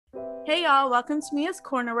Hey y'all, welcome to Mia's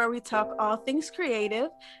Corner where we talk all things creative.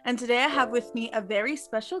 And today I have with me a very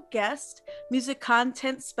special guest, music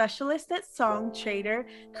content specialist at Song Trader,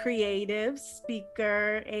 creative,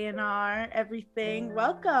 speaker, A&R, everything.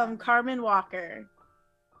 Welcome, Carmen Walker.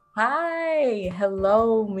 Hi,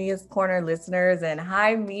 hello, Mia's Corner listeners, and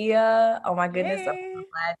hi, Mia. Oh my goodness, I'm so Hey.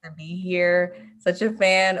 glad to be here. Such a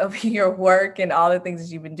fan of your work and all the things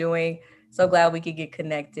that you've been doing. So glad we could get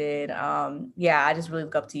connected. Yeah, I just really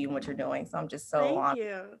look up to you and what you're doing. So I'm just so Thank on.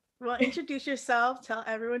 you. Well, introduce yourself, tell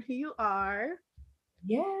everyone who you are.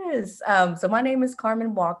 Yes. So my name is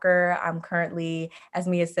Carmen Walker. I'm currently, as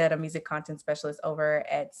Mia said, a music content specialist over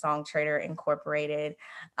at Song Trader Incorporated.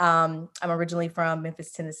 I'm originally from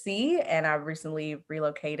Memphis, Tennessee, and I recently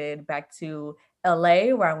relocated back to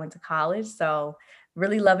LA where I went to college. So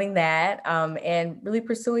really loving that and really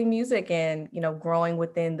pursuing music and, growing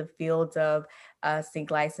within the fields of sync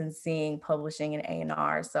licensing, publishing, and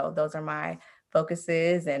A&R. So those are my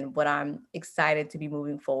focuses and what I'm excited to be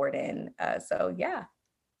moving forward in. So yeah.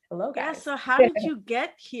 Hello, Yeah, guys. so how did you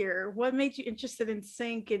get here? What made you interested in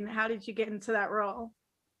sync and how did you get into that role?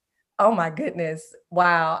 Oh my goodness.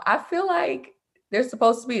 Wow. I feel like there's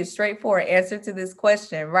supposed to be a straightforward answer to this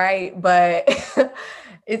question, right? But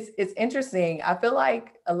it's interesting. I feel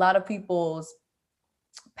like a lot of people's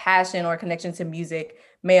passion or connection to music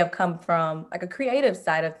may have come from like a creative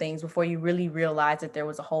side of things before you really realized that there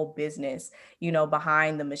was a whole business,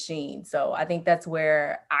 behind the machine. So I think that's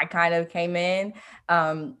where I kind of came in.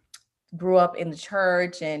 Um, Grew up in the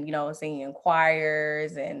church and singing in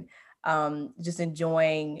choirs and just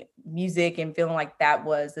enjoying music and feeling like that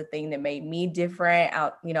was the thing that made me different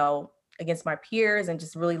out against my peers and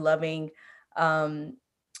just really loving um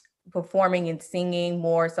performing and singing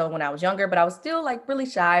more so when I was younger, but I was still like really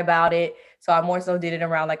shy about it. So I more so did it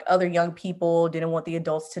around like other young people, didn't want the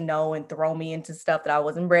adults to know and throw me into stuff that I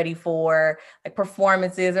wasn't ready for, like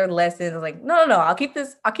performances or lessons. I was like, no, I'll keep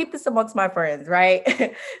this amongst my friends,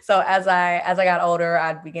 right? So as I got older,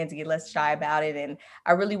 I began to get less shy about it. And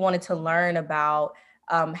I really wanted to learn about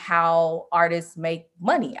how artists make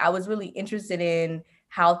money. I was really interested in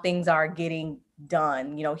how things are getting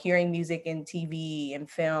done, hearing music in TV and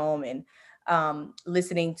film and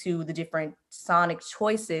listening to the different sonic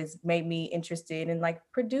choices made me interested in like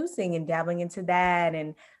producing and dabbling into that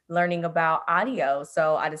and learning about audio.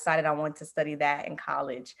 So I decided I wanted to study that in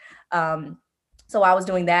college. Um, so I was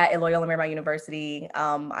doing that at Loyola Marymount University.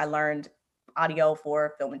 I learned audio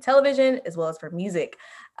for film and television as well as for music.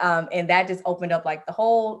 And that just opened up like the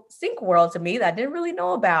whole sync world to me that I didn't really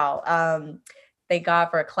know about. Thank God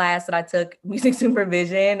for a class that I took, music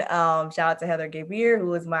supervision. Shout out to Heather Gabriel, who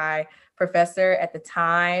was my professor at the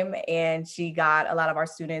time. And she got a lot of our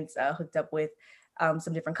students hooked up with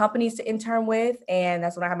some different companies to intern with. And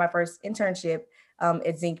that's when I had my first internship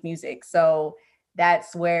at Zinc Music. So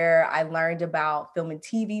that's where I learned about film and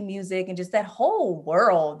TV music and just that whole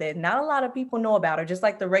world that not a lot of people know about, or just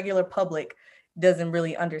like the regular public doesn't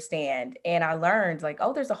really understand. And I learned like,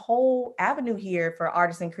 oh, there's a whole avenue here for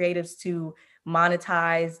artists and creatives to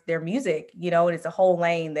monetize their music, and it's a whole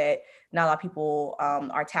lane that not a lot of people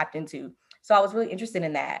are tapped into. So I was really interested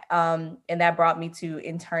in that. And that brought me to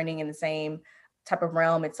interning in the same type of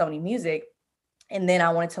realm at Sony Music. And then I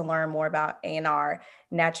wanted to learn more about A&R,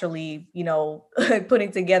 naturally,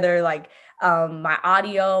 putting together like my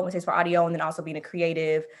audio, my taste for audio, and then also being a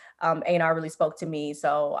creative. A&R really spoke to me.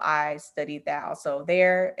 So I studied that also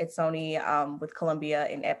there at Sony with Columbia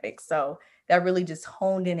and Epic. So that really just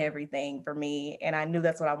honed in everything for me. And I knew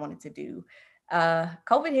that's what I wanted to do.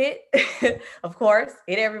 COVID hit, of course,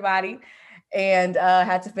 hit everybody. And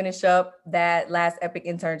had to finish up that last Epic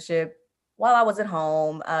internship while I was at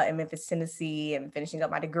home in Memphis, Tennessee, and finishing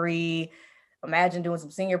up my degree. Imagine doing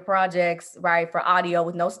some senior projects, right, for audio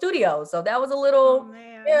with no studio. So that was a Oh little,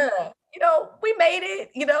 man. yeah, we made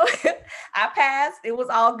it, I passed. It was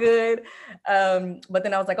all good. But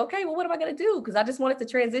then I was like, okay, well, what am I going to do? Because I just wanted to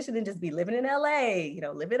transition and just be living in LA,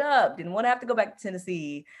 live it up. Didn't want to have to go back to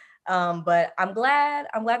Tennessee. But I'm glad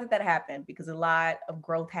that happened because a lot of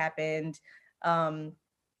growth happened. Um,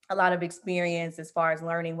 a lot of experience as far as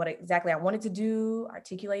learning what exactly I wanted to do,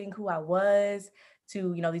 articulating who I was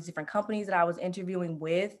to, these different companies that I was interviewing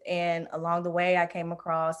with. And along the way, I came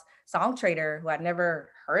across Song Trader, who I'd never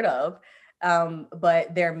heard of.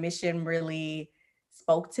 But their mission really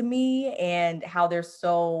spoke to me and how they're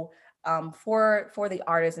so for the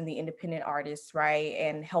artists and the independent artists, right?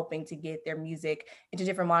 And helping to get their music into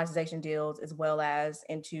different monetization deals as well as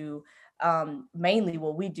into mainly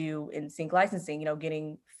what we do in sync licensing,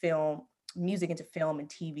 getting film music into film and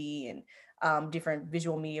TV and different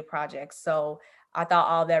visual media projects. So I thought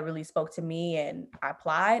all that really spoke to me, and I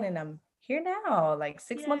applied, and I'm here now, like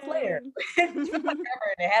 6 months later. Yay. It feels like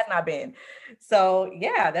forever, and it has not been. So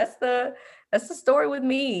yeah, that's the story with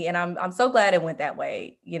me, and I'm so glad it went that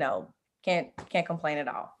way. Can't complain at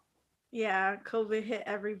all. Yeah, COVID hit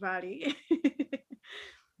everybody.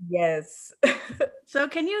 Yes. So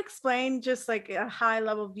can you explain just like a high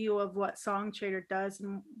level view of what Song Trader does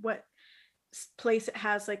and what place it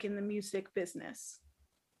has like in the music business?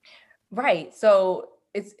 Right. So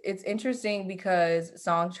it's interesting because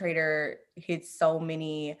Song Trader hits so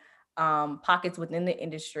many pockets within the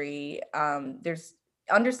industry. There's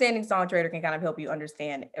understanding Song Trader can kind of help you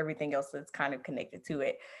understand everything else that's kind of connected to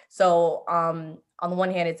it. So on the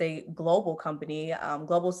one hand, it's a global company,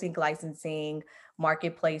 global sync licensing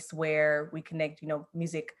marketplace where we connect,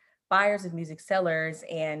 music buyers and music sellers,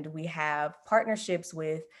 and we have partnerships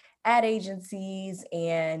with ad agencies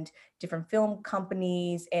and different film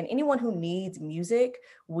companies, and anyone who needs music.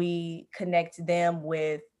 We connect them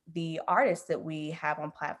with the artists that we have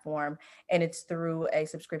on platform, and it's through a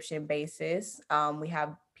subscription basis. We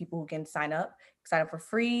have people who can sign up for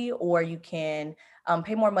free, or you can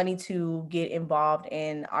pay more money to get involved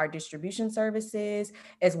in our distribution services,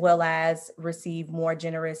 as well as receive more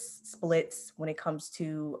generous splits when it comes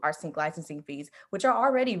to our sync licensing fees, which are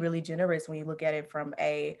already really generous when you look at it from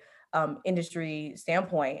a industry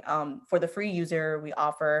standpoint. For the free user, we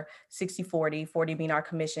offer 60/40, 40 being our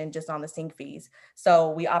commission just on the sync fees.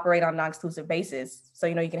 So we operate on non-exclusive basis. So,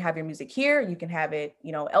 you can have your music here, you can have it,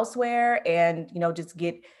 elsewhere, and, just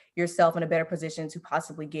get yourself in a better position to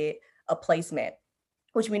possibly get a placement,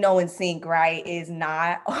 which we know in sync, right, is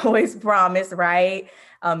not always promised, right?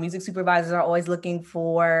 Music supervisors are always looking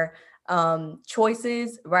for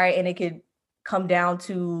choices, right? And it could come down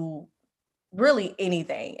to really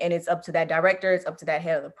anything. And it's up to that director, it's up to that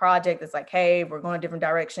head of the project. It's like, hey, we're going a different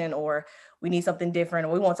direction, or we need something different,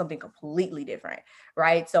 or we want something completely different,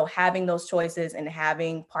 right? So having those choices and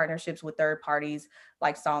having partnerships with third parties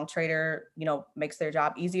like Song Trader, makes their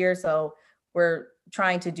job easier. So we're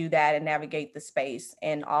trying to do that and navigate the space,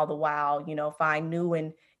 and all the while, find new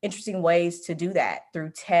and interesting ways to do that through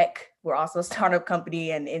tech. We're also a startup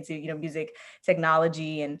company and into, music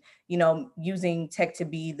technology, and, using tech to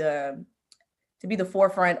be the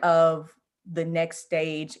forefront of the next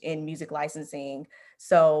stage in music licensing.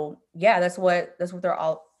 So yeah, that's what they're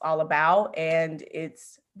all about, and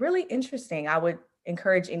it's really interesting. I would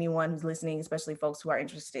encourage anyone who's listening, especially folks who are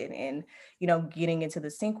interested in, getting into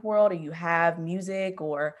the sync world, or you have music,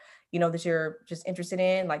 or that you're just interested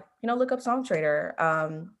in, like, look up Song Trader.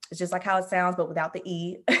 It's just like how it sounds, but without the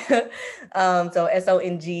E. So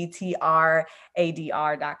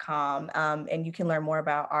SONGTRADR.com. And you can learn more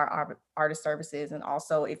about our artist services. And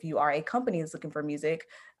also, if you are a company that's looking for music,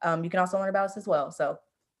 you can also learn about us as well. So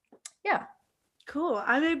yeah. Cool.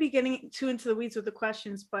 I may be getting too into the weeds with the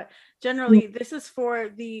questions, but generally, this is for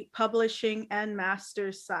the publishing and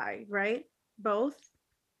masters side, right? Both?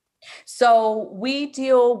 So we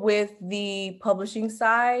deal with the publishing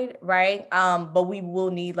side, right? But we will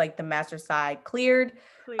need like the master side cleared.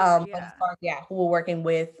 Cleared, But as yeah. far as, yeah, who we're working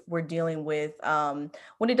with, we're dealing with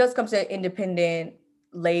when it does come to independent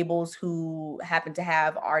labels who happen to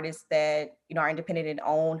have artists that, are independent and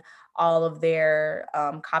own all of their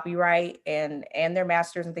copyright and their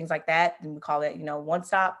masters and things like that. And we call it, one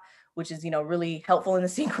stop, which is, really helpful in the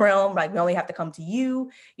sync realm. Like, we only have to come to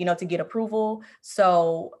you, to get approval.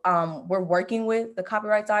 So we're working with the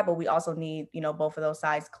copyright side, but we also need, both of those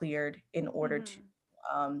sides cleared in order to,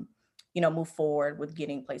 Mhm. um, move forward with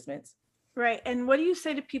getting placements. Right. And what do you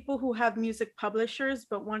say to people who have music publishers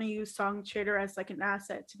but want to use Song Trader as like an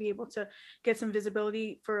asset to be able to get some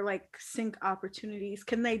visibility for like sync opportunities?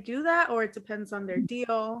 Can they do that, or it depends on their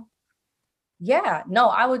deal? Yeah, no,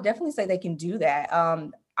 I would definitely say they can do that.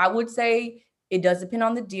 I would say it does depend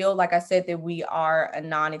on the deal. Like I said, that we are a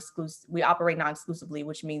non-exclusive, we operate non-exclusively,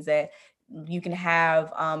 which means that you can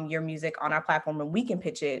have your music on our platform and we can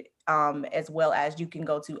pitch it, as well as you can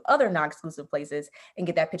go to other non-exclusive places and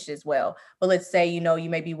get that pitched as well. But let's say, you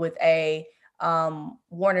may be with a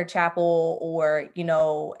Warner Chappell, or, a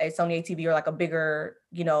Sony ATV, or like a bigger,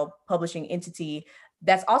 publishing entity.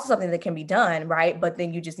 That's also something that can be done, right? But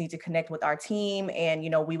then you just need to connect with our team, and,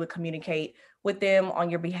 we would communicate with them on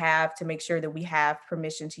your behalf to make sure that we have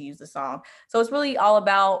permission to use the song. So it's really all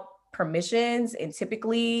about permissions. And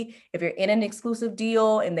typically, if you're in an exclusive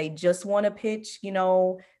deal and they just want to pitch, they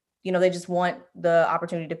just want the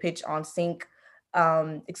opportunity to pitch on sync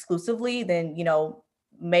exclusively, then,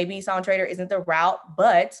 maybe Sound Trader isn't the route.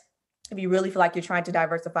 But if you really feel like you're trying to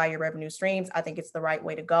diversify your revenue streams, I think it's the right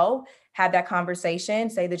way to go. Have that conversation,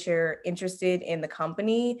 say that you're interested in the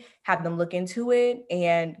company, have them look into it,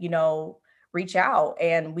 and, reach out,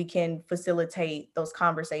 and we can facilitate those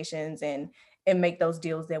conversations and make those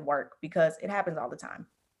deals that work, because it happens all the time.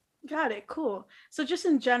 Got it. Cool. So just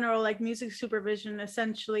in general, like music supervision,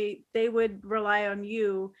 essentially, they would rely on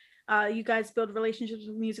you. You guys build relationships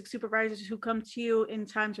with music supervisors who come to you in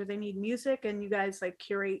times where they need music, and you guys like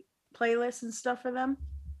curate playlists and stuff for them.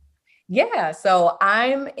 Yeah, so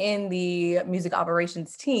I'm in the music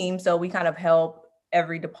operations team. So we kind of help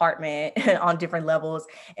every department on different levels,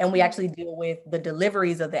 and we actually deal with the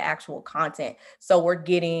deliveries of the actual content. So we're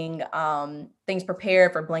getting things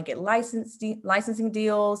prepared for blanket licensing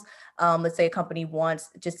deals. Let's say a company wants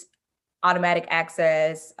just automatic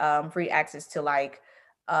access, free access to like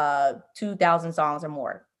 2,000 songs or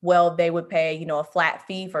more. Well, they would pay, a flat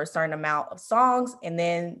fee for a certain amount of songs, and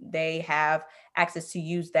then they have access to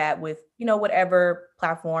use that with, whatever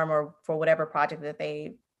platform or for whatever project that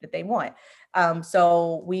they want.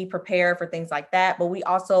 So we prepare for things like that, but we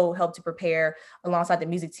also help to prepare alongside the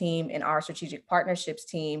music team and our strategic partnerships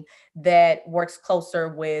team that works closer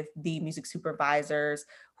with the music supervisors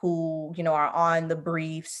who, are on the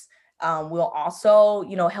briefs. We'll also,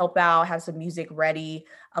 help out, have some music ready,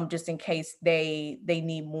 just in case they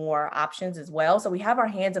need more options as well. So we have our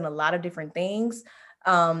hands in a lot of different things.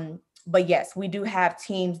 But yes, we do have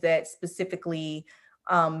teams that specifically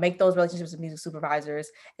make those relationships with music supervisors,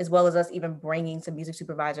 as well as us even bringing some music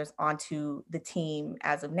supervisors onto the team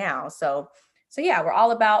as of now. So yeah, we're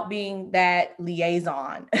all about being that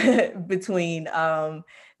liaison between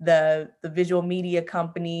the visual media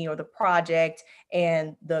company or the project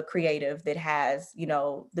and the creative that has,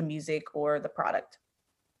 the music or the product.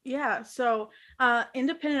 Yeah. So,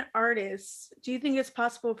 independent artists, do you think it's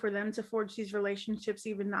possible for them to forge these relationships,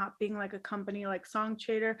 even not being like a company like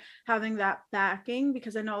Songtradr, having that backing?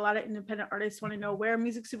 Because I know a lot of independent artists want to know where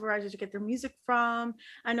music supervisors get their music from.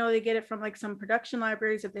 I know they get it from like some production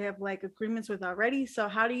libraries that they have like agreements with already. So,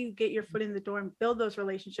 how do you get your foot in the door and build those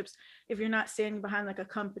relationships if you're not standing behind like a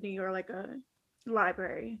company or like a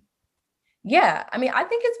library? Yeah, I mean, I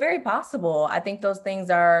think it's very possible. I think those things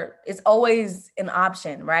it's always an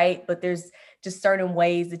option, right? But there's just certain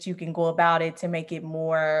ways that you can go about it to make it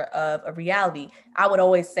more of a reality. I would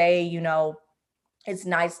always say, it's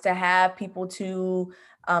nice to have people to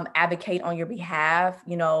advocate on your behalf,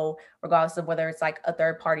 regardless of whether it's like a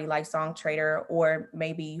third party like Songtradr, or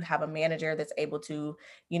maybe you have a manager that's able to,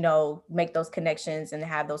 make those connections and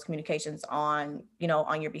have those communications on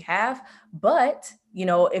your behalf. But,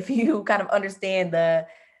 if you kind of understand the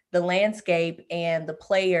landscape and the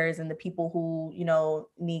players and the people who,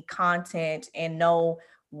 need content and know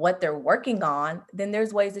what they're working on, then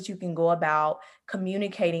there's ways that you can go about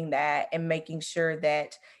communicating that and making sure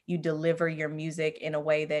that you deliver your music in a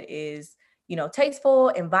way that is, tasteful,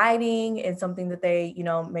 inviting, and something that they,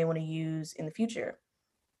 may want to use in the future.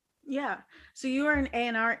 Yeah. So you were an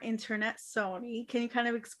A&R intern at Sony. Can you kind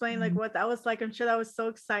of explain like Mhm. what that was like? I'm sure that was so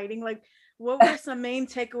exciting. Like, what were some main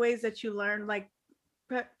takeaways that you learned? Like,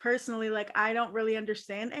 personally, like I don't really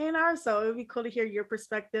understand A&R, so it would be cool to hear your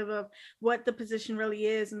perspective of what the position really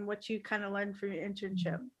is and what you kind of learned from your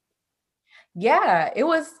internship. Yeah, it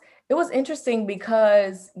was interesting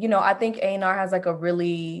because, I think A&R has like a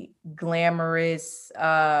really glamorous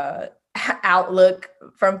outlook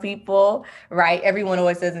from people, right? Everyone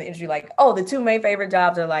always says in the industry like, "Oh, the two main favorite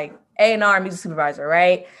jobs are like A&R and music supervisor,"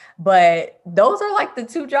 right? But those are like the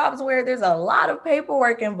two jobs where there's a lot of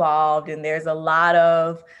paperwork involved, and there's a lot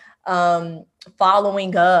of um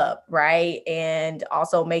following up, right? And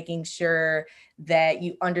also making sure that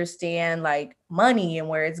you understand like money and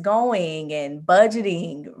where it's going and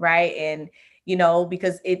budgeting, right? And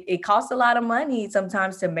because it costs a lot of money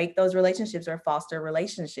sometimes to make those relationships or foster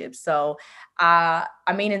relationships. So I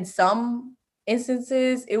mean, in some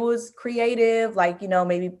instances it was creative, like,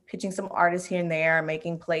 maybe pitching some artists here and there,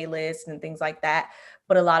 making playlists and things like that.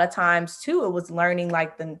 But a lot of times too, it was learning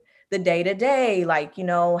like the day to day, like,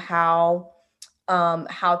 how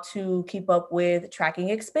to keep up with tracking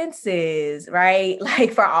expenses, right?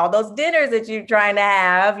 Like for all those dinners that you're trying to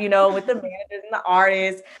have, with the managers and the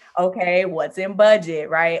artists. Okay, what's in budget,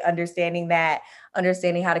 right? Understanding that,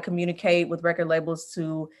 understanding how to communicate with record labels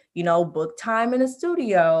to, book time in a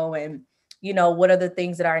studio, and, what are the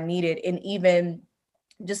things that are needed. And even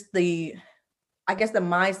just I guess the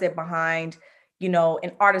mindset behind,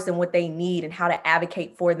 an artist and what they need and how to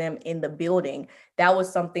advocate for them in the building. That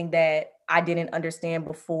was something that I didn't understand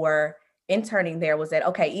before interning there was that,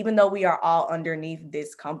 okay, even though we are all underneath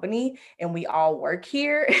this company and we all work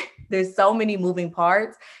here, there's so many moving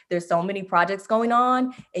parts. There's so many projects going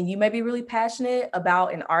on, and you may be really passionate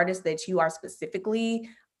about an artist that you are specifically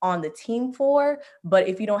on the team for. But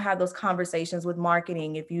if you don't have those conversations with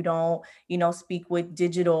marketing, if you don't, speak with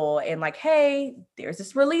digital and like, hey, there's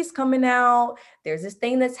this release coming out, there's this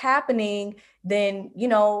thing that's happening, then,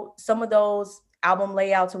 some of those album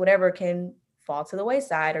layouts or whatever can fall to the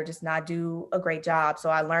wayside or just not do a great job. So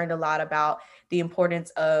I learned a lot about the importance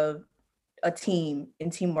of a team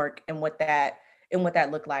and teamwork and what that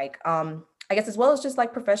looked like. I guess as well as just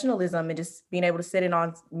like professionalism and just being able to sit in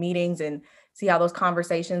on meetings and see how those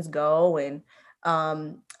conversations go. And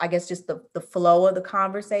I guess just the flow of the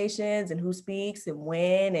conversations and who speaks and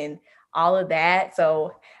when and all of that.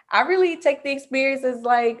 So I really take the experience as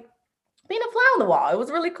like being a fly on the wall. It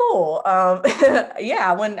was really cool.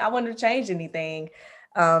 Yeah, I wouldn't have changed anything.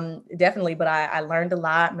 Definitely, but I learned a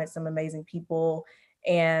lot, met some amazing people,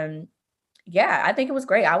 and yeah, I think it was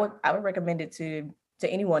great. I would recommend it to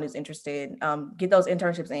anyone who's interested. Get those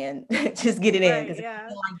internships in, just get it in Right, because it's yeah.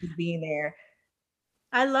 like just being there.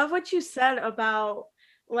 I love what you said about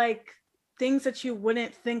like things that you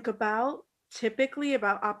wouldn't think about typically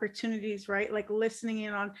about opportunities, right? Like listening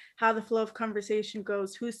in on how the flow of conversation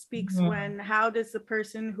goes, who speaks Mhm. when, how does the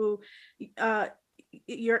person who uh,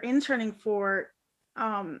 you're interning for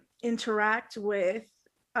interact with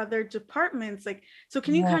other departments. Like, so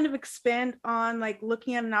can you Yeah. kind of expand on like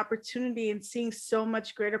looking at an opportunity and seeing so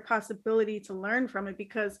much greater possibility to learn from it?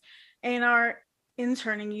 Because in our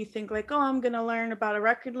interning, you think like, oh, I'm going to learn about a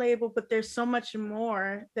record label, but there's so much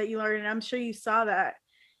more that you learn. And I'm sure you saw that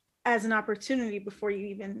as an opportunity before you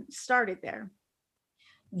even started there.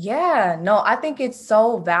 Yeah, no, I think it's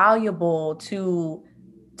so valuable to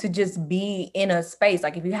just be in a space.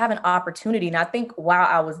 Like if you have an opportunity, and I think while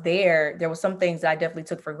I was there was some things that I definitely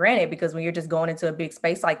took for granted because when you're just going into a big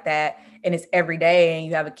space like that and it's every day and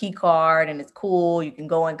you have a key card and it's cool, you can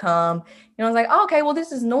go and come, it's like, oh, okay, well,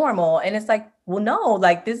 this is normal. And it's like, well, no,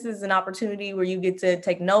 like this is an opportunity where you get to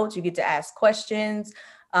take notes, you get to ask questions,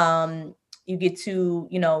 you get to,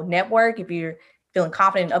 network if you're feeling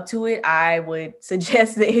confident up to it. I would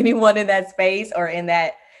suggest that anyone in that space or in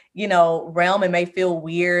that, realm, it may feel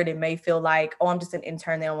weird. It may feel like, oh, I'm just an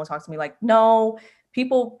intern. They don't want to talk to me. Like, no,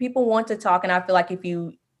 people want to talk. And I feel like if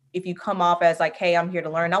you come off as like, hey, I'm here to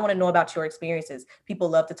learn, I want to know about your experiences. People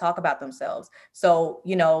love to talk about themselves. So,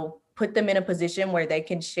 put them in a position where they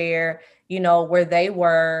can share, where they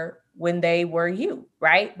were when they were you,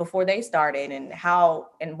 right? Before they started and how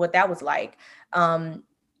and what that was like.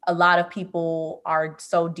 A lot of people are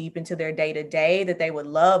so deep into their day to day that they would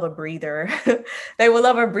love a breather. They would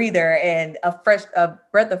love a breather and a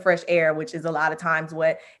breath of fresh air, which is a lot of times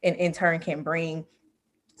what an intern can bring.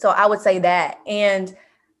 So I would say that. And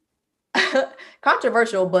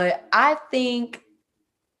controversial, but I think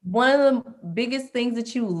one of the biggest things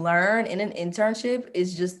that you learn in an internship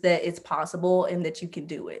is just that it's possible and that you can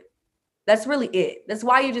do it. That's really it. That's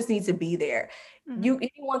why you just need to be there. Mm-hmm.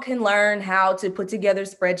 Anyone can learn how to put together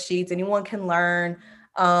spreadsheets. Anyone can learn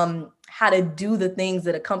how to do the things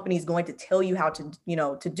that a company is going to tell you how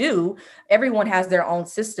to do. Everyone has their own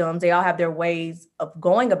systems. They all have their ways of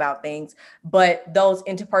going about things. But those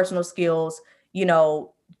interpersonal skills, you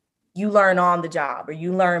know, you learn on the job or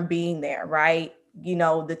you learn being there, right?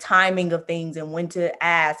 The timing of things and when to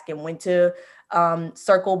ask and when to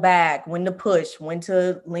circle back, when to push, when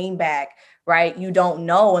to lean back, right? You don't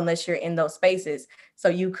know unless you're in those spaces. So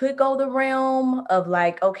you could go the realm of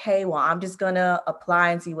like, okay, well, I'm just gonna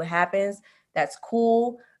apply and see what happens. That's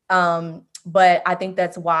cool. But I think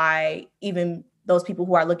that's why even those people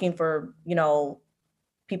who are looking for,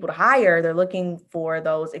 people to hire, they're looking for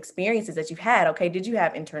those experiences that you've had. Okay, did you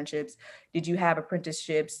have internships? Did you have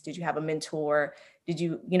apprenticeships? Did you have a mentor?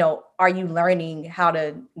 Did are you learning how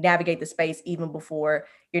to navigate the space even before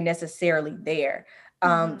you're necessarily there?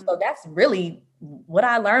 Mm-hmm. So that's really what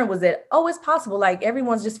I learned was that, oh, it's possible. Like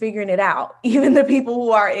everyone's just figuring it out. Even the people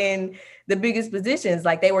who are in the biggest positions,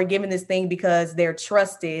 like they were given this thing because they're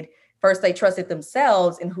trusted. First, they trusted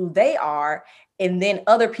themselves and who they are, and then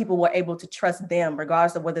other people were able to trust them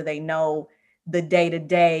regardless of whether they know the day to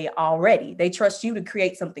day already. They trust you to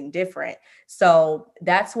create something different. So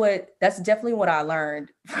that's definitely what I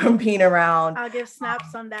learned from being around. I'll give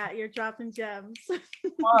snaps on that. You're dropping gems.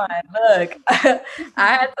 On, look, I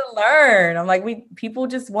had to learn. I'm like, people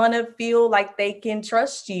just want to feel like they can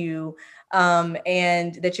trust you,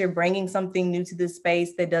 and that you're bringing something new to this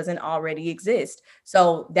space that doesn't already exist.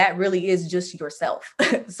 So that really is just yourself.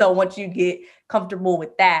 So once you get comfortable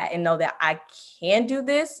with that and know that I can do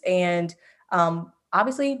this, and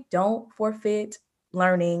obviously don't forfeit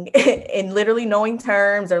learning and literally knowing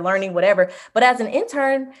terms or learning whatever. But as an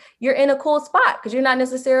intern, you're in a cool spot because you're not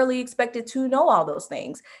necessarily expected to know all those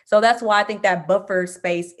things. So that's why I think that buffer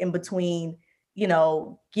space in between,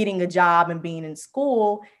 getting a job and being in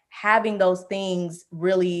school, having those things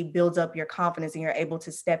really builds up your confidence and you're able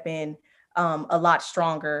to step in a lot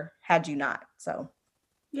stronger had you not. So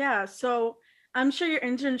Yeah, so I'm sure your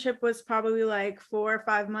internship was probably like 4 or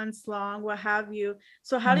 5 months long, what have you.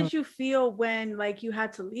 So how mhm. did you feel when like you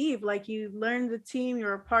had to leave? Like you learned the team, you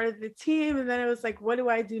were a part of the team, and then it was like, what do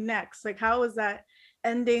I do next? Like how was that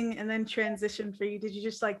ending and then transition for you? Did you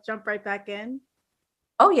just like jump right back in?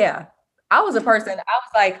 Oh yeah. I was a person, I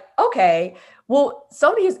was like, okay, well,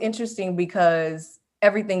 Sony is interesting because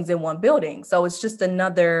everything's in one building. So it's just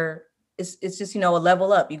it's just, a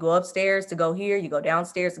level up. You go upstairs to go here, you go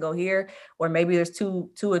downstairs to go here, or maybe there's two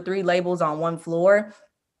or three labels on one floor.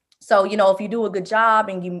 So, if you do a good job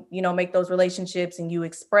and make those relationships and you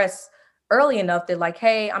express early enough that like,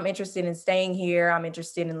 hey, I'm interested in staying here, I'm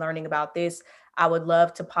interested in learning about this. I would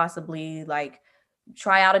love to possibly like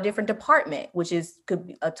try out a different department, which could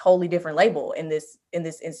be a totally different label in this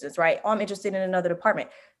instance, right? Oh, I'm interested in another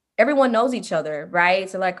department. Everyone knows each other, right?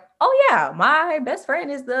 So like, oh yeah, my best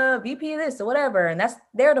friend is the VP of this or whatever, and that's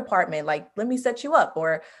their department. Like, let me set you up,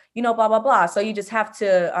 or blah blah blah. So you just have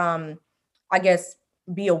to, I guess,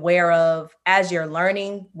 be aware of as you're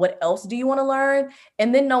learning what else do you want to learn,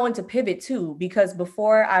 and then knowing to pivot too. Because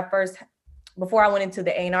before I went into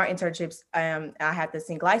the A&R internships, I had the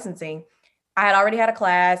sync licensing. I had already had a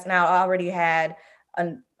class and I already had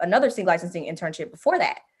another sync licensing internship before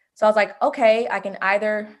that. So I was like, okay, I can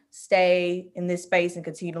either stay in this space and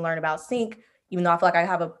continue to learn about sync, even though I feel like I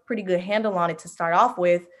have a pretty good handle on it to start off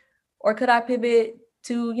with, or could I pivot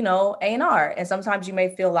to, A&R? And sometimes you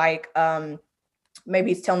may feel like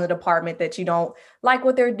maybe it's telling the department that you don't like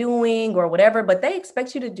what they're doing or whatever, but they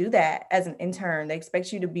expect you to do that as an intern. They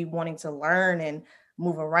expect you to be wanting to learn and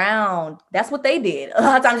move around. That's what they did. A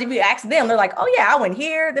lot of times if you ask them, they're like, oh yeah, I went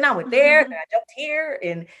here, then I went there, then I jumped here.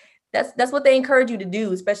 And that's what they encourage you to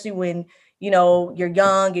do, especially when, you're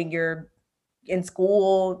young and you're in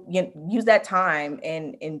school. Use that time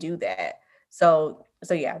and do that. So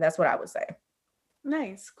yeah, that's what I would say.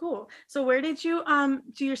 Nice, cool. So where did you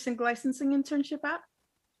do your sync licensing internship at?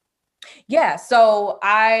 Yeah, so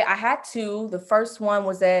I had two. The first one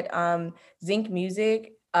was at Zinc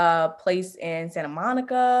Music, place in Santa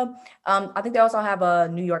Monica. I think they also have a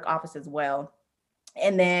New York office as well.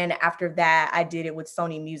 And then after that, I did it with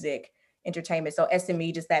Sony Music Entertainment. So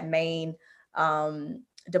SME, just that main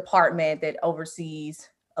department that oversees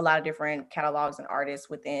a lot of different catalogs and artists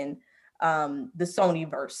within the Sony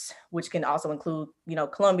verse, which can also include,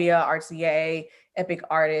 Columbia, RCA, Epic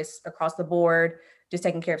artists across the board, just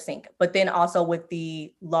taking care of sync. But then also with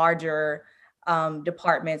the larger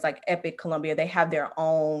departments like Epic, Columbia, they have their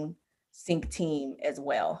own sync team as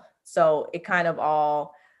well. So it kind of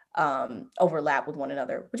all overlap with one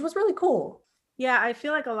another, which was really cool. Yeah, I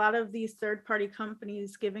feel like a lot of these third-party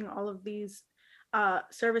companies giving all of these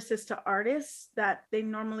services to artists that they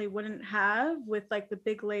normally wouldn't have with like the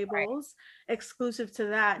big Right. labels exclusive to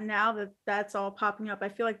that. Now that that's all popping up, I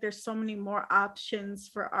feel like there's so many more options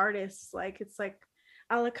for artists. Like it's like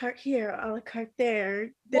a la carte here, a la carte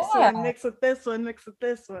there, this one Yeah. mixed with this one, mixed with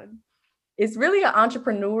this one. It's really an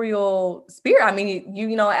entrepreneurial spirit. I mean,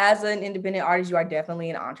 as an independent artist, you are definitely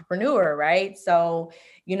an entrepreneur, right? So,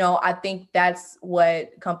 I think that's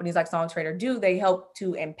what companies like SongTrader do. They help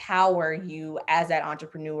to empower you as that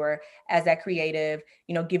entrepreneur, as that creative,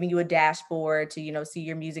 giving you a dashboard to, see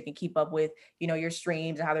your music and keep up with, your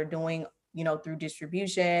streams and how they're doing, through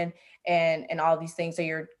distribution and all these things. So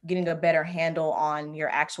you're getting a better handle on your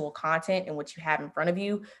actual content and what you have in front of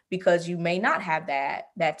you, because you may not have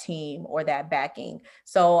that team or that backing.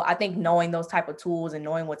 So I think knowing those type of tools and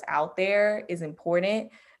knowing what's out there is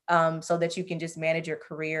important, so that you can just manage your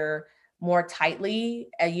career more tightly,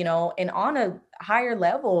 and on a higher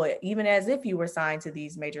level, even as if you were signed to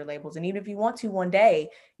these major labels. And even if you want to one day,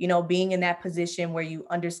 being in that position where you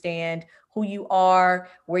understand who you are,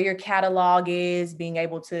 where your catalog is, being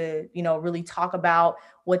able to, really talk about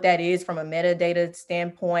what that is from a metadata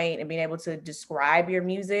standpoint and being able to describe your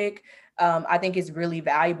music, I think is really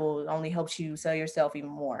valuable. It only helps you sell yourself even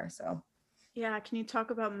more. So, Yeah, can you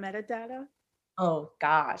talk about metadata? oh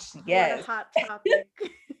gosh, What a yes. hot topic.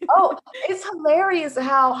 Oh, it's hilarious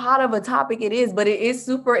how hot of a topic it is, but it is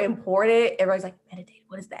super important. Everybody's like, metadata,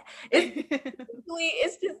 what is that?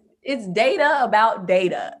 It's data about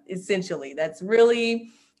data, essentially. That's really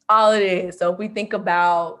all it is. So if we think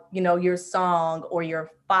about, your song or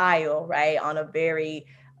your file, right, on a very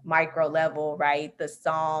micro level, right? The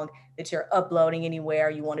song that you're uploading anywhere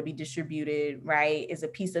you want to be distributed, right, is a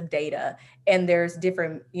piece of data. And there's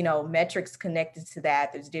different, metrics connected to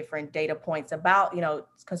that. There's different data points about,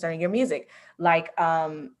 concerning your music. Like,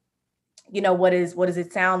 what does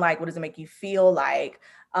it sound like? What does it make you feel like?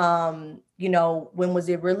 When was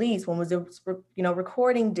it released? When was it,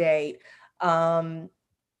 recording date? Um,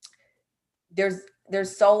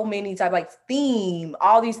 there's so many type, like theme,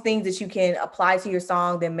 all these things that you can apply to your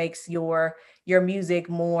song that makes your music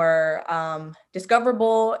more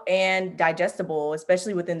discoverable and digestible,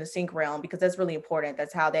 especially within the sync realm, because that's really important.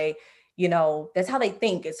 That's how they, that's how they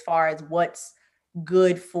think as far as what's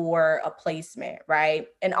good for a placement, right?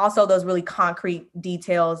 And also those really concrete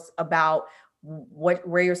details about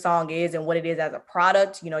where your song is and what it is as a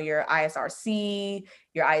product, your ISRC,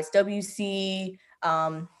 your ISWC,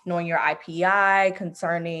 knowing your IPI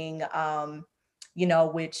concerning,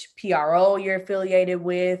 which PRO you're affiliated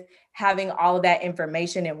with, having all of that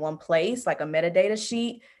information in one place, like a metadata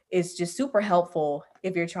sheet, is just super helpful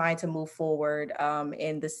if you're trying to move forward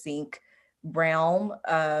in the sync realm.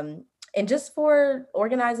 And just for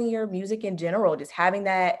organizing your music in general, just having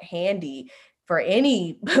that handy for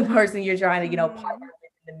any person you're trying to, partner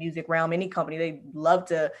with in the music realm, any company, they love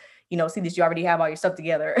to, see that you already have all your stuff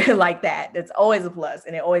together like that. That's always a plus,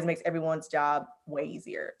 and it always makes everyone's job way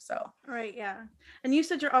easier. So. Right. Yeah. And you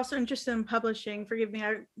said you're also interested in publishing. Forgive me,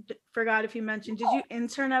 I forgot if you mentioned, did you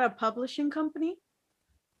intern at a publishing company?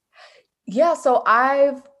 Yeah. So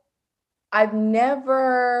I've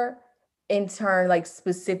never interned like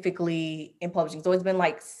specifically in publishing. It's always been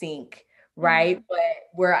like sync, right? Mm-hmm. But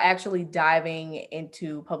we're actually diving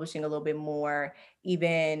into publishing a little bit more,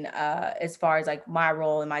 even as far as like my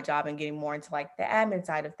role and my job, and getting more into like the admin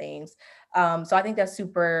side of things. So I think that's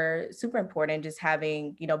super, super important, just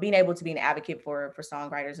having, being able to be an advocate for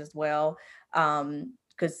songwriters as well.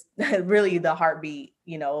 Because really the heartbeat,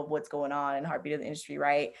 of what's going on, and heartbeat of the industry,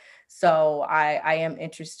 right? So I am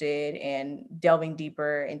interested in delving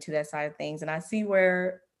deeper into that side of things, and I see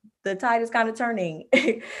where the tide is kind of turning,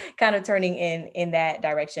 in that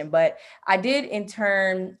direction. But I did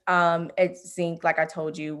intern at Sync, like I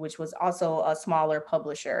told you, which was also a smaller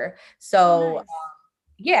publisher. So nice.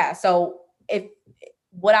 Yeah, so if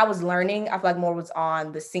what I was learning, I feel like more was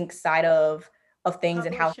on the Sync side of things,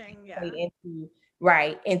 and how it played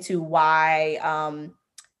into why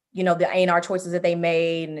the A&R choices that they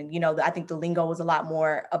made. And, I think the lingo was a lot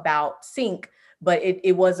more about sync, but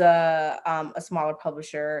it was a smaller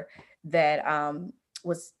publisher that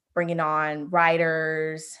was bringing on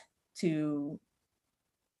writers to,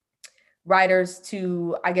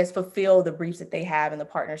 I guess, fulfill the briefs that they have and the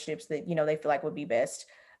partnerships that, they feel like would be best.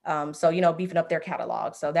 So, beefing up their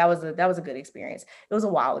catalog. So that was a good experience. It was a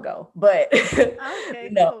while ago, but okay,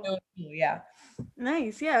 cool. Yeah.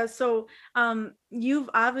 Nice. Yeah. So you've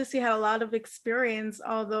obviously had a lot of experience,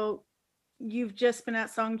 although you've just been at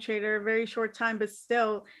Songtradr a very short time, but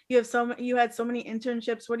still you had so many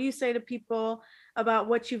internships. What do you say to people about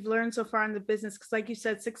what you've learned so far in the business? Because like you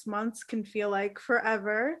said, 6 months can feel like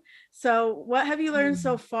forever. So what have you learned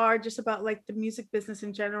so far just about like the music business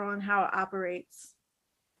in general and how it operates?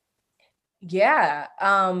 Yeah.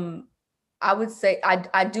 I would say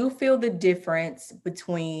I do feel the difference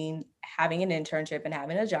between having an internship and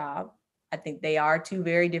having a job. I think they are two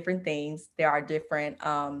very different things. There are different,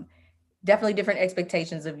 definitely different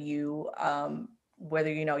expectations of you,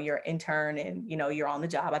 whether, you're an intern and, you're on the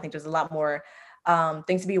job. I think there's a lot more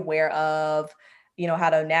things to be aware of, how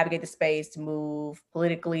to navigate the space, to move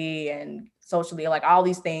politically and socially, like all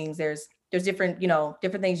these things. There's different,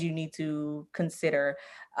 different things you need to consider.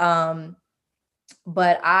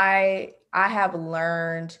 But I have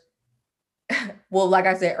learned, well, like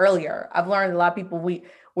I said earlier, I've learned a lot of people,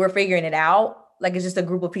 we're figuring it out. Like, it's just a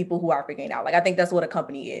group of people who are figuring it out. Like, I think that's what a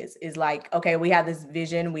company is like, okay, we have this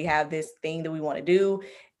vision, we have this thing that we want to do,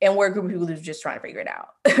 and we're a group of people who's just trying to figure it out,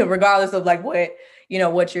 regardless of like what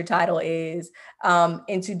your title is.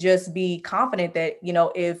 And to just be confident that,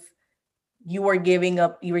 if you were given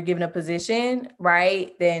a position,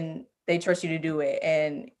 right, then they trust you to do it,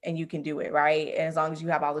 and you can do it, right? And as long as you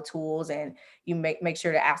have all the tools, and you make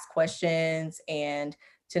sure to ask questions, and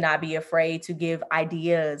to not be afraid to give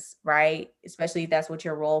ideas, right? Especially if that's what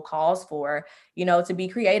your role calls for, to be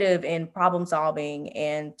creative in problem solving,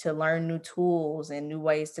 and to learn new tools and new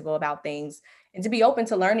ways to go about things, and to be open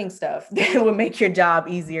to learning stuff that would make your job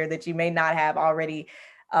easier, that you may not have already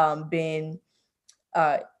been,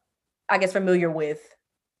 I guess, familiar with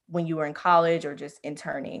when you were in college or just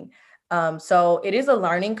interning. So it is a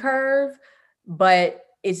learning curve, but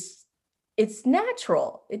it's it's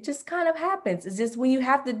natural. It just kind of happens. It's just when you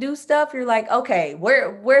have to do stuff, you're like, okay,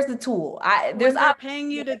 where's the tool? There's When they're paying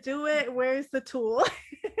you to do it, where's the tool?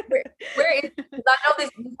 where is, because I know this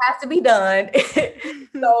has to be done.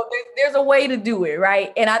 So there's a way to do it,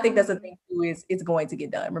 right? And I think that's the thing too, is it's going to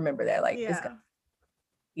get done. Remember that. Like it's Yeah.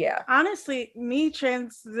 yeah. Honestly, me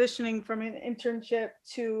transitioning from an internship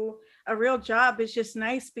to a real job is just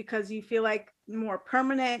nice because you feel like more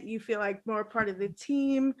permanent, you feel like more part of the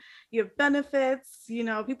team, you have benefits,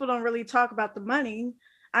 people don't really talk about the money.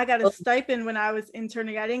 I got a stipend when I was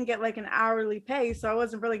interning. I didn't get like an hourly pay, so I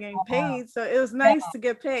wasn't really getting paid. So it was nice to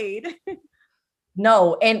get paid.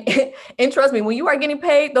 No, and and trust me, when you are getting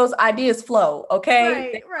paid, those ideas flow.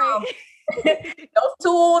 Okay, Right, right. those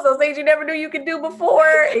tools, those things you never knew you could do before.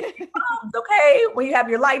 It comes, okay, when you have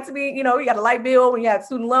your lights, you got a light bill, when you have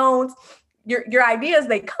student loans, your ideas,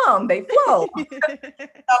 they come, they flow.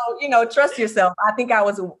 So trust yourself. I think I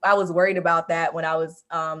was worried about that when I was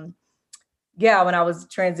when I was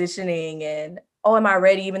transitioning, and am I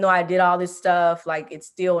ready? Even though I did all this stuff, like it's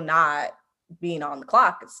still not being on the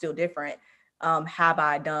clock. It's still different. Have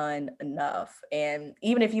I done enough? And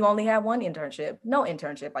even if you only have one internship, no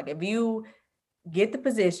internship, like if you get the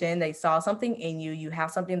position, they saw something in you, you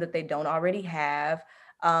have something that they don't already have.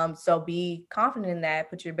 So be confident in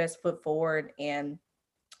that, put your best foot forward, and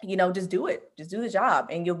just do it. Just do the job,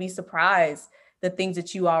 and you'll be surprised the things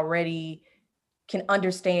that you already can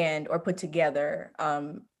understand or put together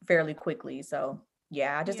fairly quickly. So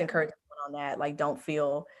yeah, I just encourage everyone on that. Like, don't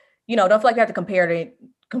feel like you have to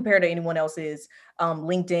compare to anyone else's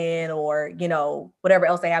LinkedIn or whatever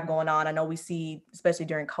else they have going on. I know we see, especially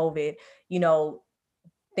during COVID,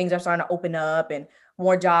 things are starting to open up and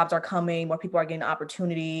more jobs are coming, more people are getting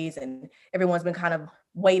opportunities, and everyone's been kind of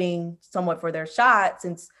waiting somewhat for their shot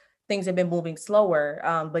since things have been moving slower.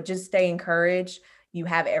 But just stay encouraged. You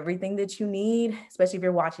have everything that you need, especially if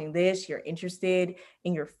you're watching this, you're interested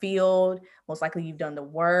in your field. Most likely you've done the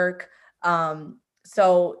work.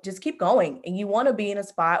 So just keep going, and you want to be in a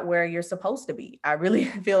spot where you're supposed to be. I really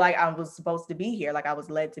feel like I was supposed to be here, like I was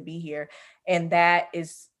led to be here. And that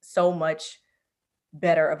is so much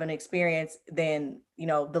better of an experience than,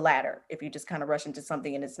 the latter. If you just kind of rush into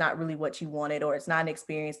something and it's not really what you wanted, or it's not an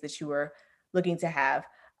experience that you were looking to have.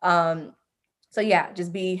 So yeah,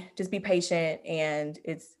 just be patient, and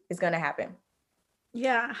it's going to happen.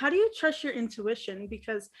 Yeah. How do you trust your intuition?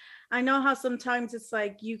 Because I know how sometimes it's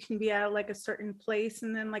like you can be at like a certain place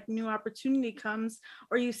and then like new opportunity comes,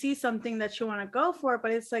 or you see something that you want to go for,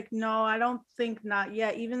 but it's like, no, I don't think not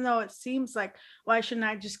yet. Even though it seems like, why shouldn't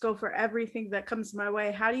I just go for everything that comes my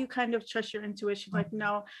way? How do you kind of trust your intuition? Like,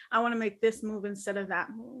 no, I want to make this move instead of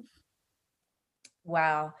that move.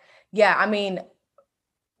 Wow. Yeah. I mean,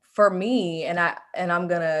 for me, and I'm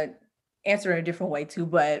gonna answer in a different way too,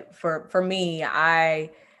 but for me,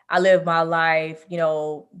 I live my life,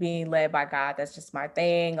 being led by God. That's just my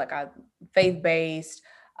thing. Like, I faith-based.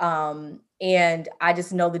 And I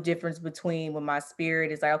just know the difference between when my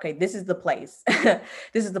spirit is like, okay, this is the place.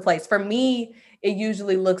 This is the place. For me, it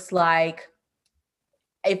usually looks like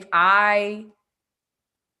if I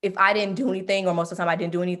didn't do anything, or most of the time I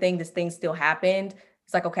didn't do anything, this thing still happened.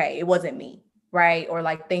 It's like, okay, it wasn't me, right? Or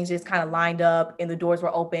like things just kind of lined up and the doors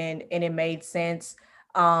were open and it made sense.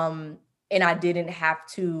 And I didn't have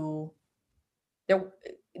to,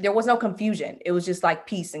 there was no confusion. It was just like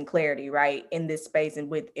peace and clarity, right? In this space and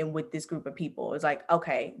with this group of people. It was like,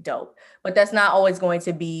 okay, dope. But that's not always going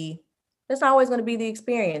to be the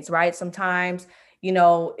experience, right? Sometimes,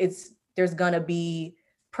 there's gonna be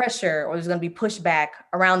pressure, or there's going to be pushback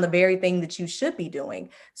around the very thing that you should be doing.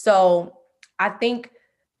 So I think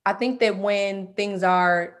that when things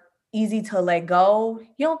are easy to let go,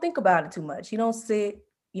 you don't think about it too much. You don't sit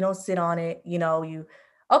on it. You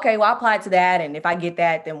okay, well, I applied to that, and if I get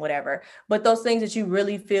that, then whatever. But those things that you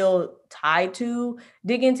really feel tied to,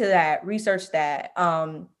 dig into that, research that,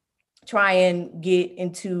 try and get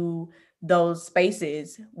into those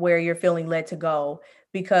spaces where you're feeling led to go,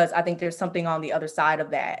 because I think there's something on the other side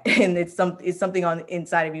of that. And it's something on the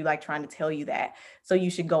inside of you, like trying to tell you that. So you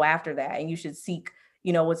should go after that, and you should seek,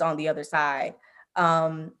 what's on the other side.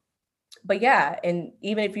 But yeah, and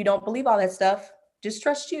even if you don't believe all that stuff, just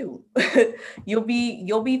trust you. You'll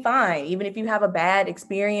be fine. Even if you have a bad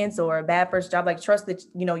experience or a bad first job, like trust that,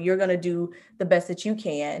 you're going to do the best that you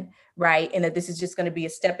can, right? And that this is just going to be a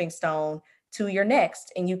stepping stone to your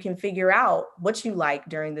next, and you can figure out what you like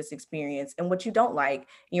during this experience and what you don't like. And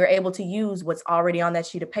you're able to use what's already on that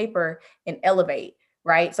sheet of paper and elevate,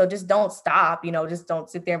 right? So just don't stop, just don't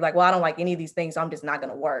sit there and be like, well, I don't like any of these things, so I'm just not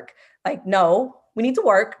going to work. Like, no, we need to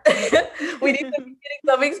work. We need to be getting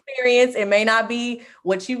some experience. It may not be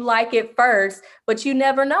what you like at first, but you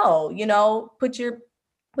never know, put your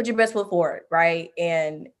best foot forward, right?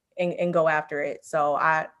 And go after it. So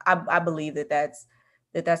I believe that's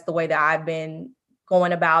the way that I've been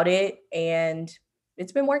going about it, and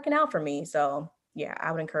it's been working out for me. So yeah,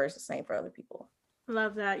 I would encourage the same for other people.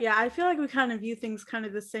 Love that. Yeah, I feel like we kind of view things kind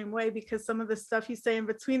of the same way, because some of the stuff you say in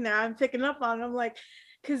between there, I'm picking up on. I'm like,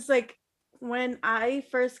 because like when I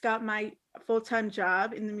first got my full-time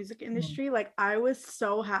job in the music Mhm. industry, like I was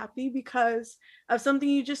so happy because of something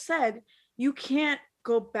you just said. You can't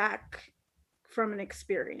go back from an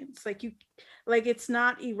experience. Like it's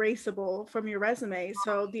not erasable from your resume.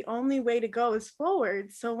 So the only way to go is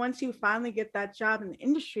forward. So once you finally get that job in the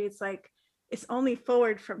industry, it's like it's only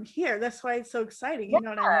forward from here. That's why it's so exciting. You know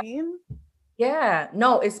what I mean? Yeah,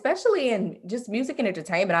 no, especially in just music and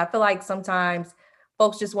entertainment. I feel like sometimes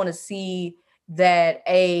folks just want to see that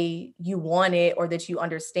you want it, or that you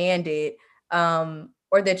understand it,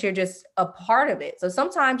 or that you're just a part of it. So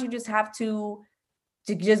sometimes you just have to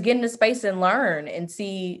just get into space and learn and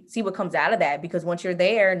see what comes out of that, because once you're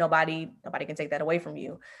there, nobody can take that away from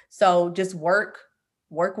you. So just work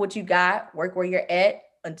what you got, work where you're at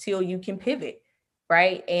until you can pivot,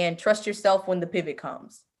 right? And trust yourself when the pivot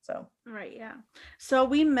comes. So Right, yeah. So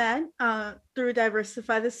we met through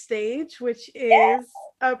Diversify the Stage, which is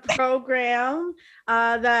a program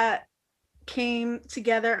that came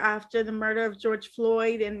together after the murder of George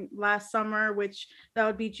Floyd in last summer, which that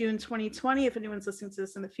would be June 2020, if anyone's listening to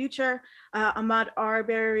this in the future. Ahmaud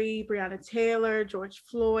Arbery, Breonna Taylor, George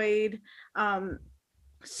Floyd,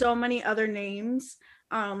 so many other names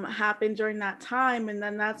happened during that time. And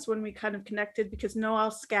then that's when we kind of connected, because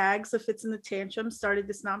Noel Skaggs of Fits in the Tantrum started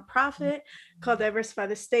this nonprofit called Diversify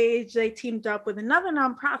the Stage. They teamed up with another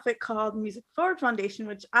nonprofit called Music Forward Foundation,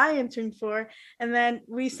 which I interned for. And then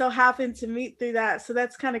we so happened to meet through that. So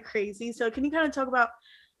that's kind of crazy. So can you kind of talk about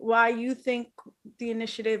why you think the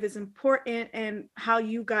initiative is important and how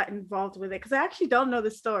you got involved with it? Because I actually don't know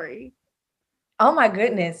the story. oh my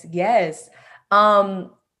goodness, yes.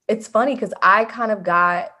 Um, it's funny because I kind of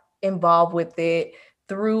got involved with it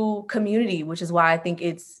through community, which is why I think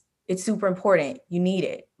it's super important. You need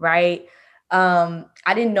it, right? I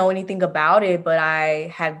didn't know anything about it, but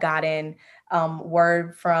I had gotten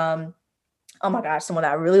word from, oh my gosh, someone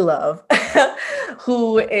that I really love,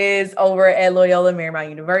 who is over at Loyola Marymount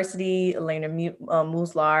University, Elena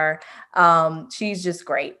Muslar. She's just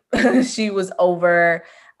great. She was over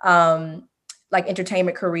like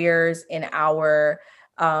entertainment careers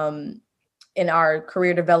um, in our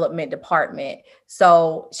career development department.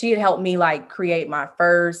 So she had helped me like create my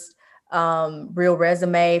first real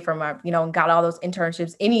resume for my, and got all those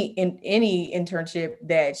internships. Any internship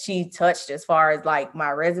that she touched as far as like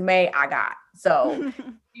my resume, I got. So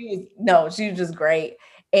she was just great.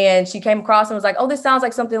 And she came across and was like, "Oh, this sounds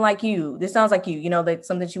like something like you. This sounds like you, that's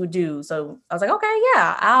something she would do." So I was like, "Okay,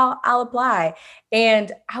 yeah, I'll apply."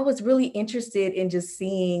 And I was really interested in just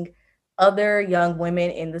seeing other young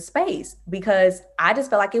women in the space, because I just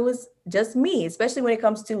felt like it was just me, especially when it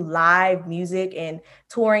comes to live music and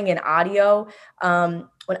touring and audio.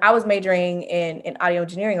 When I was majoring in audio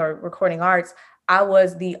engineering or recording arts, I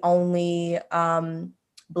was the only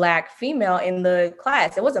Black female in the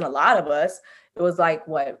class. It wasn't a lot of us. It was like,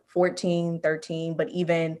 what, 14, 13. But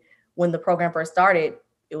even when the program first started,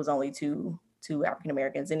 it was only two African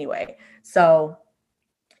Americans anyway. So,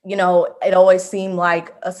 it always seemed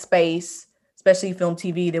like a space, especially film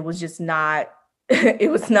TV, that was just not, it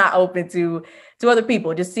was not open to other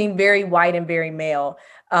people. It just seemed very white and very male.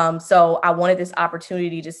 So I wanted this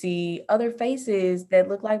opportunity to see other faces that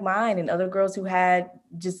looked like mine, and other girls who had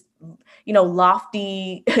just,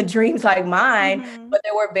 lofty dreams like mine, Mm-hmm. but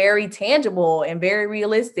they were very tangible and very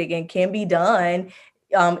realistic and can be done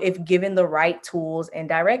if given the right tools and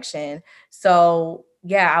direction. So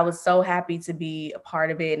yeah, I was so happy to be a part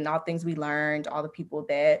of it, and all things we learned, all the people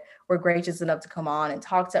that were gracious enough to come on and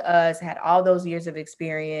talk to us, had all those years of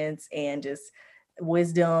experience and just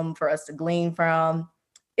wisdom for us to glean from.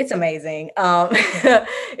 It's amazing. It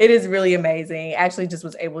is really amazing. Actually, just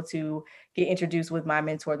was able to get introduced with my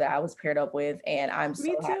mentor that I was paired up with, and I'm so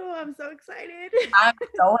Me happy. too. I'm so excited. I'm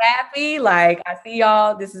so happy. Like, I see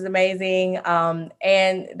y'all. This is amazing.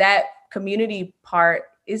 And that community part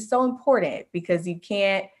is so important, because you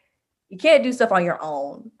can't do stuff on your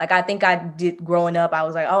own. Like, I think I did growing up. I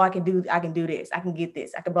was like, oh, I can do this. I can get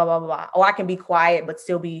this. I can blah, blah, blah, blah. Oh, I can be quiet, but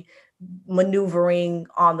still be maneuvering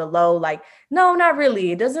on the low. Like, no, not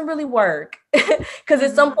really. It doesn't really work. Because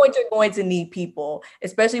at some point you're going to need people,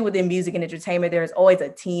 especially within music and entertainment. There's always a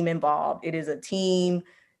team involved. It is a team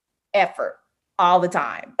effort all the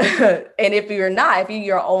time. And if you're not, if you're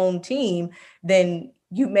your own team, then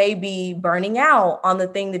you may be burning out on the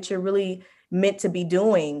thing that you're really meant to be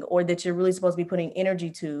doing or that you're really supposed to be putting energy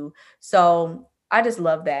to. So I just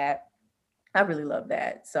love that. I really love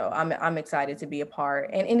that. So I'm excited to be a part.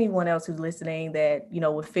 And anyone else who's listening that,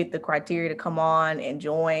 would fit the criteria to come on and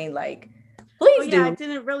join, like, Oh please yeah, I do.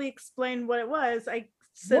 didn't really explain what it was. I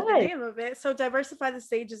said the What? name of it. So Diversify the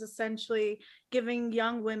Stage is essentially giving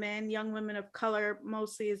young women of color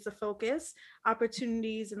mostly is the focus,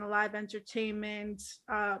 opportunities in the live entertainment,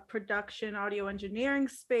 production, audio engineering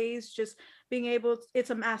space, just being able it's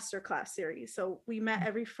a masterclass series. So we met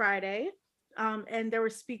every Friday. And there were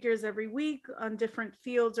speakers every week on different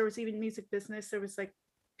fields. There was even music business. There was like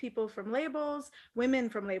people from labels, women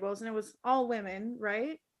from labels, and it was all women,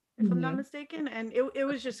 right? If I'm not Mhm. mistaken. And it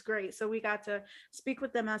was just great. So we got to speak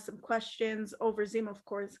with them, ask some questions over Zoom, of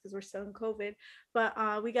course, because we're still in COVID. But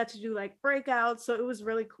we got to do like breakouts. So it was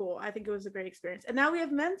really cool. I think it was a great experience. And now we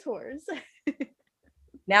have mentors.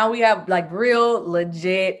 Now we have like real,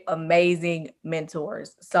 legit, amazing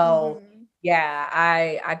mentors. So Mm-hmm. yeah,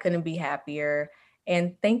 I couldn't be happier.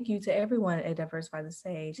 And thank you to everyone at Diversify the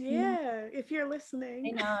Stage. Hey, Yeah, if you're listening.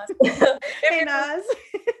 hey Nas. If Hey, you're Nas.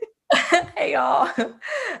 hey y'all.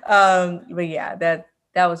 But yeah, that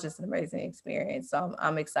was just an amazing experience. So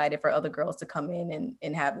I'm excited for other girls to come in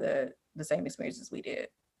and have the same experiences we did.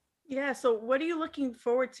 Yeah, so what are you looking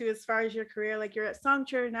forward to as far as your career? Like you're at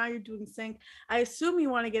Songcher, now you're doing sync. I assume you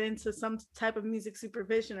want to get into some type of music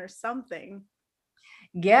supervision or something.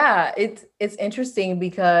 Yeah, it's interesting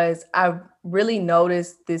because I've really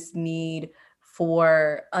noticed this need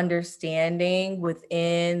for understanding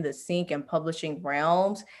within the sync and publishing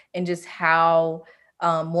realms and just how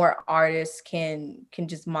more artists can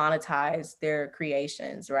just monetize their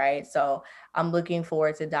creations, right? So I'm looking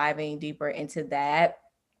forward to diving deeper into that.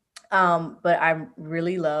 But I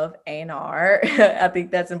really love A&R. I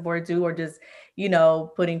think that's important too, or just,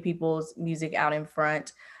 putting people's music out in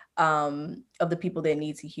front of the people that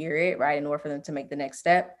need to hear it, right, in order for them to make the next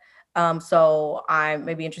step. So I'm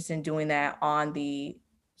maybe interested in doing that on the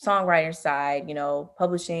songwriter side,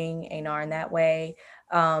 publishing A&R in that way.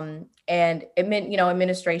 And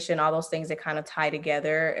administration, all those things that kind of tie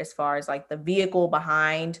together as far as like the vehicle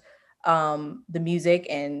behind the music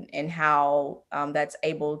and how that's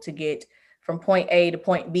able to get from point A to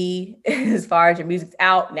point B as far as your music's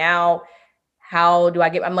out. Now, how do I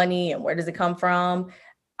get my money and where does it come from?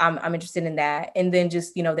 I'm interested in that. And then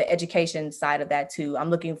just, the education side of that too. I'm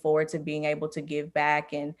looking forward to being able to give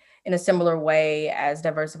back and in a similar way as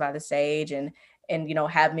Diversify the Stage and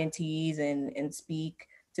have mentees and speak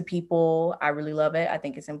to people. I really love it. I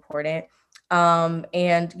think it's important.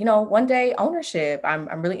 And one day ownership.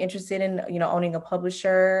 I'm really interested in owning a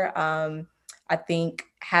publisher. I think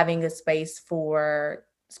having a space for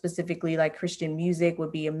specifically like Christian music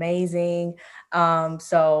would be amazing.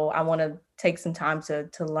 So I want to take some time to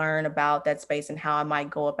learn about that space and how I might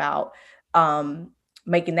go about um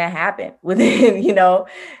making that happen within the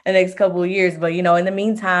next couple of years. But in the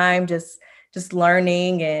meantime, just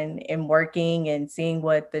learning and working and seeing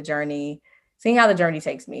how the journey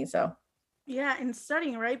takes me. So Yeah, and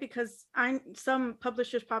studying, right? Because I'm some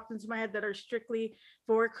publishers popped into my head that are strictly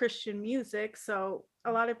for Christian music. So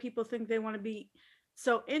a lot of people think they want to be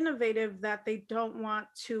so innovative that they don't want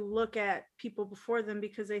to look at people before them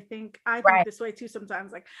because I think right. this way too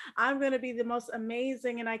sometimes. Like I'm gonna be the most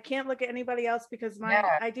amazing and I can't look at anybody else because my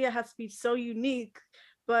Yeah. idea has to be so unique.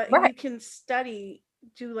 But Right. you can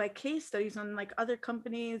do like case studies on like other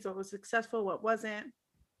companies, what was successful, what wasn't.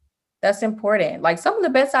 That's important. Like some of the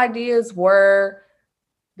best ideas were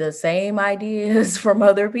the same ideas from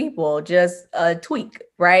other people, just a tweak,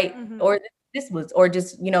 right? Mm-hmm. Or or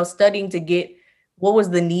just, studying to get what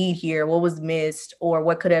was the need here, what was missed, or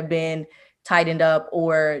what could have been tightened up,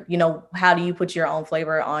 or, how do you put your own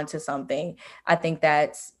flavor onto something? I think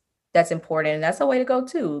that's important. And that's a way to go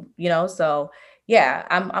too, So yeah,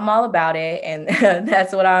 I'm all about it. And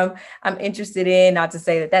that's what I'm interested in. Not to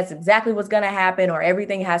say that that's exactly what's gonna happen or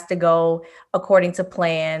everything has to go according to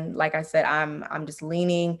plan. Like I said, I'm just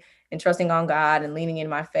leaning and trusting on God and leaning in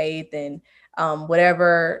my faith and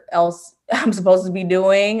whatever else I'm supposed to be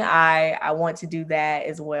doing, I want to do that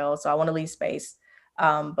as well. So I want to leave space.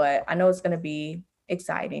 But I know it's going to be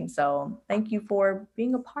exciting. So thank you for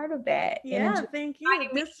being a part of that and Yeah, just thank you.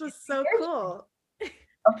 inviting me This was to so your show. cool.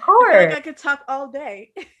 Of I feel like course. I could talk all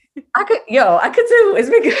day. I could too. It's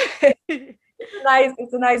been good.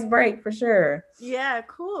 It's a nice break for sure. Yeah,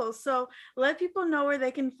 cool. So let people know where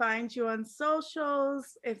they can find you on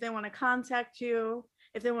socials, if they want to contact you,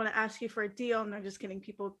 if they want to ask you for a deal. And they're just kidding.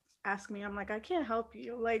 People ask me. I'm like, I can't help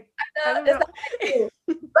you. Like, I No, don't that's know. not what I do.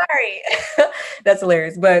 Sorry. That's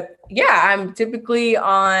hilarious. But yeah, I'm typically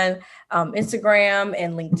on Instagram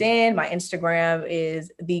and LinkedIn. My Instagram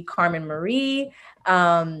is the Carmen Marie.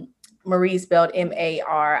 Marie spelled Marie.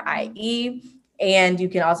 And you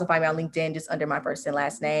can also find me on LinkedIn just under my first and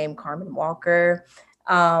last name, Carmen Walker.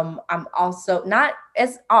 I'm also not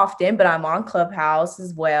as often, but I'm on Clubhouse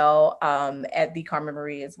as well, at the Carmen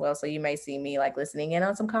Marie as well. So you may see me like listening in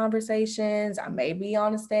on some conversations. I may be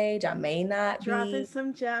on a stage, I may not Dropping be.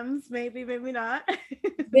 some gems, maybe, maybe not.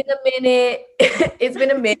 It's been a minute. It's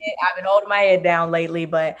been a minute. I've been holding my head down lately,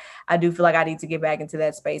 but I do feel like I need to get back into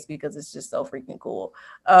that space because it's just so freaking cool.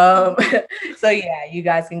 Um, so yeah, you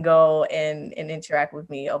guys can go and interact with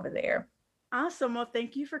me over there. Awesome. Well,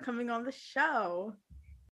 thank you for coming on the show.